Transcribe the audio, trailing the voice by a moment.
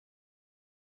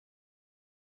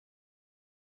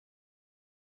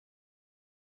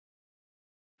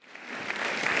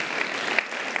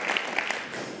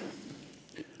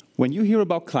When you hear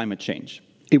about climate change,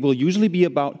 it will usually be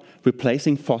about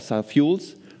replacing fossil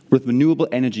fuels with renewable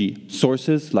energy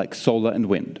sources like solar and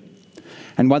wind.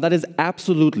 And while that is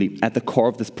absolutely at the core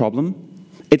of this problem,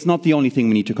 it's not the only thing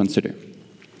we need to consider.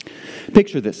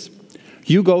 Picture this.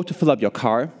 You go to fill up your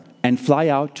car and fly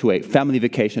out to a family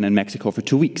vacation in Mexico for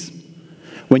 2 weeks.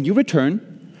 When you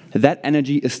return, that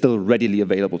energy is still readily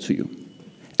available to you.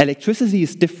 Electricity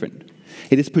is different.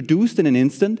 It is produced in an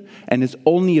instant and is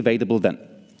only available then.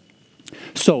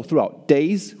 So throughout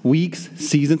days, weeks,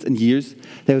 seasons, and years,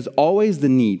 there is always the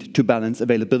need to balance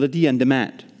availability and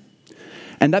demand.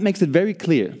 And that makes it very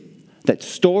clear that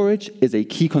storage is a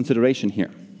key consideration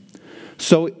here.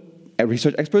 So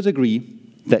research experts agree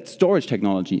that storage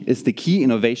technology is the key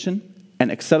innovation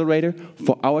and accelerator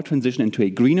for our transition into a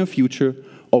greener future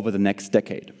over the next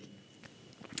decade.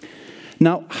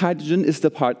 Now, hydrogen is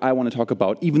the part I want to talk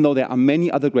about, even though there are many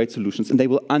other great solutions, and they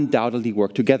will undoubtedly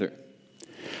work together.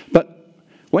 But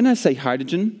when I say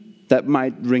hydrogen, that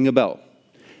might ring a bell.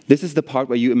 This is the part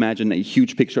where you imagine a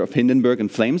huge picture of Hindenburg in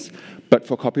flames, but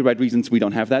for copyright reasons, we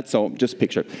don't have that, so just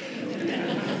picture.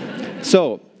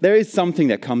 So, there is something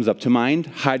that comes up to mind.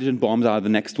 Hydrogen bombs are the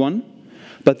next one.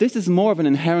 But this is more of an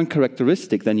inherent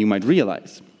characteristic than you might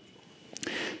realize.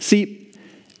 See,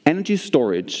 energy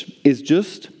storage is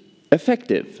just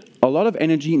effective. A lot of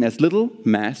energy in as little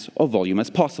mass or volume as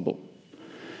possible.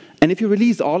 And if you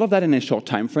release all of that in a short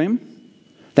time frame,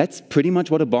 that's pretty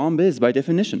much what a bomb is by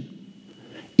definition.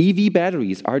 EV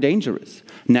batteries are dangerous.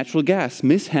 Natural gas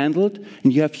mishandled,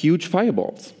 and you have huge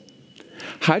fireballs.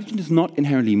 Hydrogen is not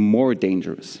inherently more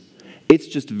dangerous. It's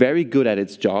just very good at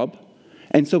its job,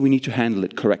 and so we need to handle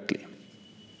it correctly.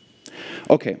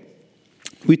 Okay,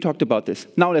 we talked about this.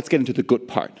 Now let's get into the good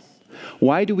part.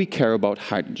 Why do we care about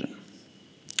hydrogen?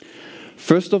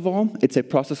 First of all, it's a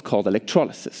process called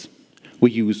electrolysis.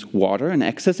 We use water and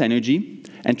excess energy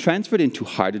and transfer it into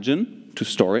hydrogen to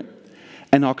store it,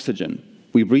 and oxygen.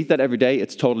 We breathe that every day,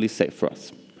 it's totally safe for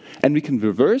us. And we can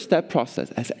reverse that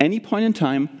process at any point in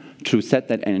time to set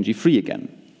that energy free again.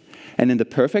 And in the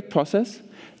perfect process,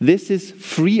 this is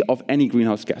free of any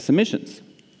greenhouse gas emissions.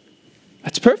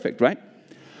 That's perfect, right?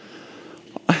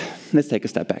 Let's take a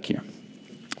step back here.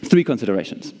 3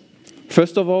 considerations.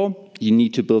 First of all, you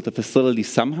need to build a facility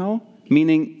somehow,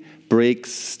 meaning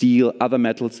bricks, steel, other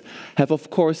metals have of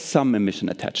course some emission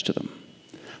attached to them.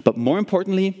 But more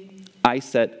importantly, I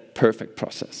said perfect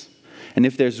process. And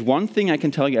if there's one thing I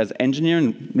can tell you as engineer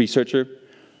and researcher,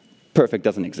 perfect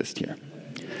doesn't exist here.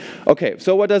 Okay,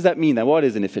 so what does that mean then? What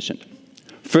is inefficient?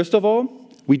 First of all,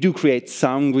 we do create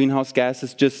some greenhouse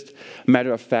gases, just a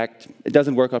matter of fact, it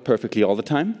doesn't work out perfectly all the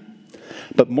time.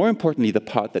 But more importantly, the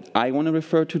part that I want to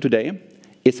refer to today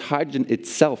is hydrogen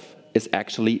itself is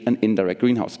actually an indirect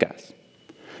greenhouse gas.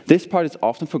 This part is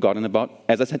often forgotten about,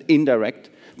 as I said, indirect,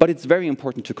 but it's very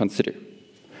important to consider.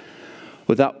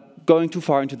 Without going too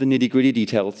far into the nitty-gritty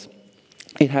details,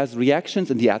 it has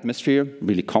reactions in the atmosphere,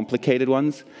 really complicated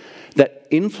ones, that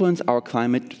influence our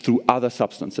climate through other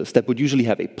substances that would usually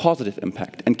have a positive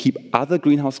impact and keep other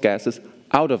greenhouse gases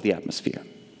out of the atmosphere.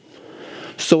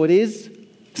 So it is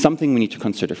something we need to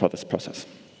consider for this process.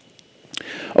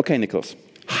 Okay, Nicholas,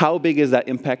 how big is that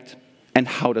impact and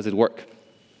how does it work?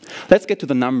 Let's get to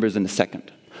the numbers in a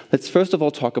second. Let's first of all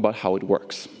talk about how it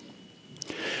works.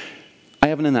 I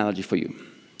have an analogy for you.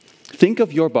 Think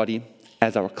of your body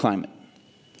as our climate.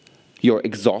 Your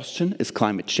exhaustion is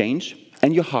climate change,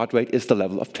 and your heart rate is the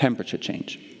level of temperature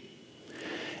change.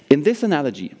 In this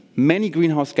analogy, many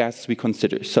greenhouse gases we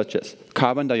consider, such as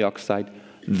carbon dioxide,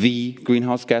 the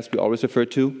greenhouse gas we always refer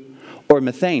to, or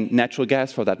methane, natural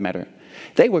gas for that matter,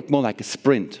 they work more like a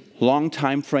sprint, long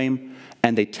time frame,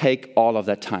 and they take all of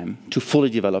that time to fully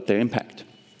develop their impact.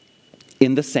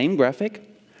 In the same graphic,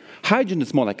 hydrogen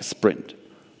is more like a sprint.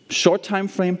 Short time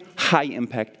frame, high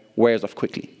impact, wears off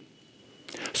quickly.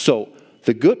 So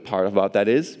the good part about that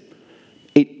is,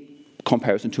 in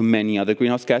comparison to many other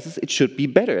greenhouse gases, it should be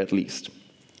better at least.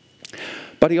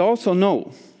 But you also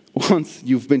know, once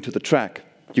you've been to the track,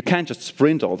 you can't just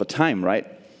sprint all the time, right?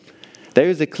 There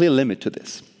is a clear limit to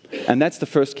this, and that's the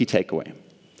first key takeaway.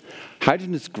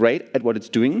 Hydrogen is great at what it's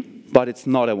doing, but it's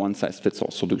not a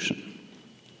one-size-fits-all solution.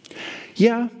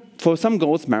 Yeah, for some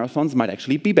goals, marathons might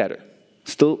actually be better.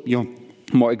 Still, you're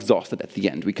more exhausted at the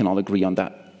end. We can all agree on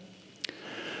that.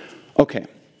 Okay,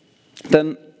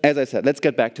 then, as I said, let's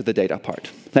get back to the data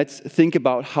part. Let's think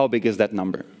about how big is that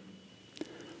number.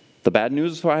 The bad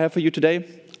news I have for you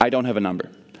today, I don't have a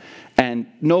number. And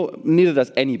no, neither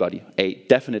does anybody, a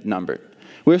definite number.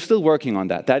 We're still working on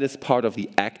that. That is part of the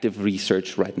active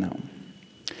research right now.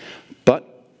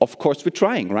 But, of course, we're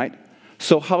trying, right?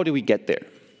 So how do we get there?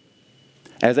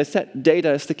 As I said,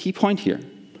 data is the key point here.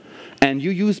 And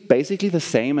you use basically the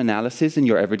same analysis in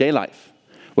your everyday life.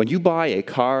 When you buy a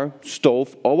car,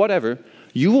 stove, or whatever,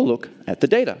 you will look at the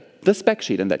data, the spec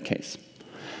sheet in that case.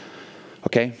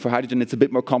 Okay, for hydrogen it's a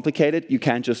bit more complicated. You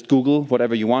can't just Google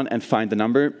whatever you want and find the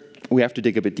number. We have to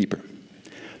dig a bit deeper.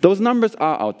 Those numbers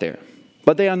are out there,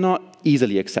 but they are not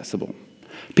easily accessible.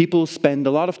 People spend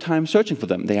a lot of time searching for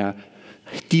them. They are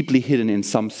deeply hidden in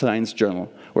some science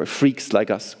journal where freaks like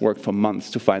us work for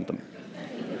months to find them.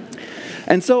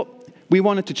 And so we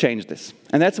wanted to change this.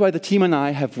 And that's why the team and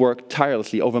I have worked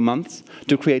tirelessly over months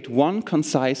to create one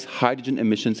concise hydrogen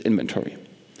emissions inventory.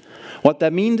 What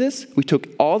that means is we took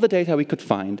all the data we could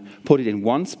find, put it in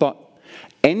one spot.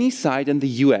 Any site in the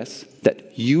US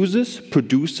that uses,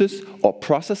 produces, or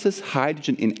processes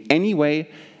hydrogen in any way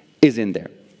is in there,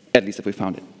 at least if we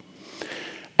found it.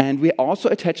 And we also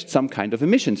attached some kind of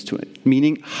emissions to it,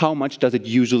 meaning how much does it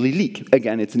usually leak?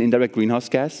 Again, it's an indirect greenhouse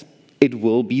gas. It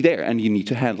will be there, and you need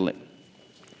to handle it.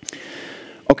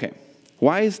 Okay,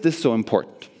 why is this so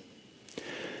important?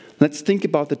 Let's think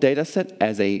about the data set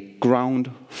as a ground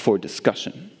for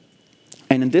discussion.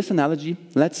 And in this analogy,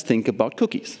 let's think about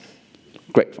cookies.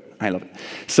 Great, I love it.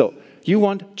 So, you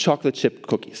want chocolate chip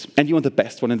cookies, and you want the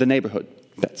best one in the neighborhood.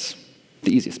 That's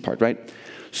the easiest part, right?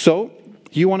 So,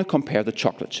 you want to compare the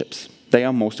chocolate chips. They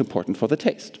are most important for the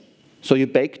taste. So you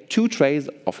bake 2 trays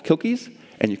of cookies,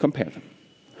 and you compare them.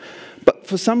 But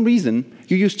for some reason,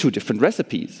 you use 2 different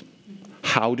recipes.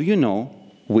 How do you know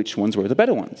which ones were the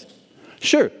better ones?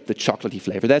 Sure, the chocolatey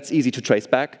flavor, that's easy to trace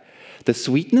back. The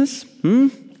sweetness,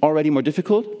 already more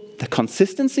difficult. The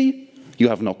consistency, you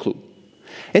have no clue.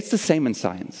 It's the same in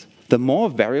science. The more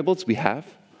variables we have,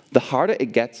 the harder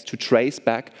it gets to trace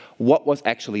back what was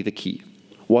actually the key.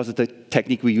 Was it the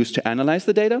technique we used to analyze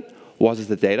the data? Was it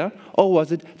the data? Or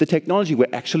was it the technology we're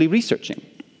actually researching?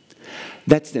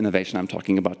 That's the innovation I'm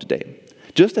talking about today.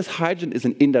 Just as hydrogen is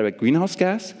an indirect greenhouse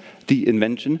gas, the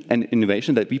invention and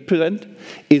innovation that we present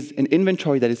is an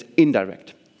inventory that is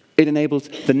indirect. It enables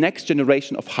the next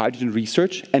generation of hydrogen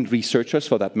research, and researchers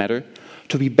for that matter,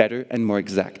 to be better and more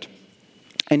exact.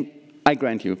 And I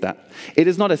grant you that. It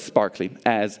is not as sparkly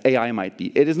as AI might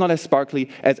be. It is not as sparkly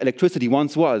as electricity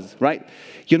once was, right?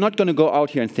 You're not going to go out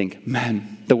here and think,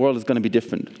 man, the world is going to be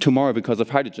different tomorrow because of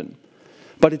hydrogen.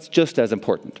 But it's just as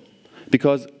important,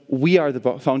 because we are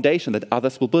the foundation that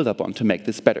others will build upon to make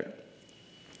this better.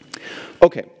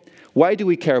 Okay, why do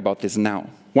we care about this now?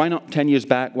 Why not 10 years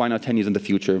back? Why not 10 years in the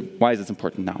future? Why is this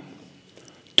important now?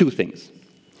 2 things.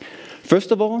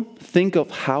 First of all, think of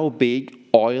how big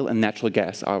oil and natural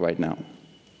gas are right now.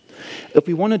 If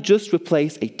we want to just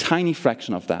replace a tiny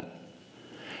fraction of that,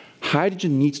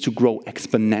 hydrogen needs to grow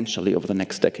exponentially over the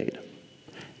next decade.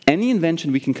 Any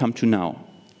invention we can come to now,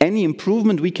 any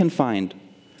improvement we can find,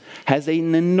 has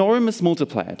an enormous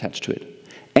multiplier attached to it.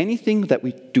 Anything that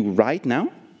we do right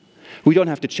now, we don't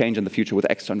have to change in the future with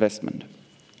extra investment.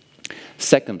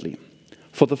 Secondly,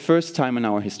 for the first time in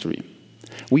our history,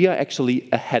 we are actually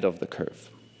ahead of the curve.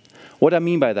 What I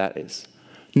mean by that is,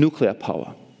 nuclear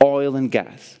power, oil and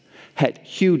gas, had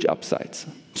huge upsides.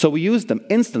 So we used them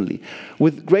instantly,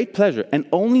 with great pleasure, and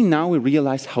only now we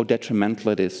realize how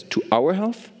detrimental it is to our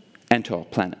health and to our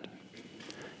planet.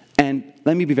 And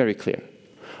let me be very clear.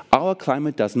 Our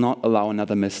climate does not allow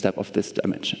another misstep of this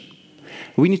dimension.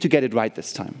 We need to get it right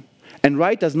this time. And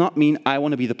right does not mean I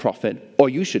want to be the prophet, or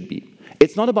you should be.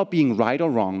 It's not about being right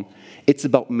or wrong. It's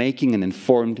about making an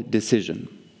informed decision.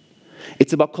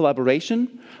 It's about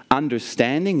collaboration,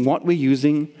 understanding what we're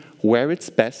using, where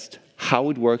it's best, how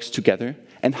it works together,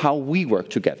 and how we work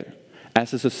together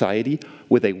as a society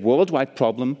with a worldwide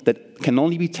problem that can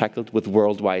only be tackled with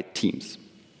worldwide teams.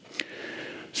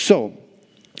 So,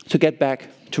 to get back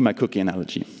to my cookie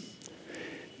analogy,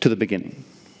 to the beginning.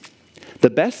 The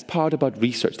best part about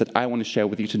research that I want to share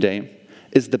with you today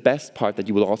is the best part that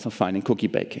you will also find in cookie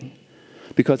baking,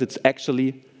 because it's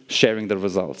actually sharing the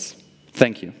results.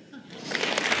 Thank you.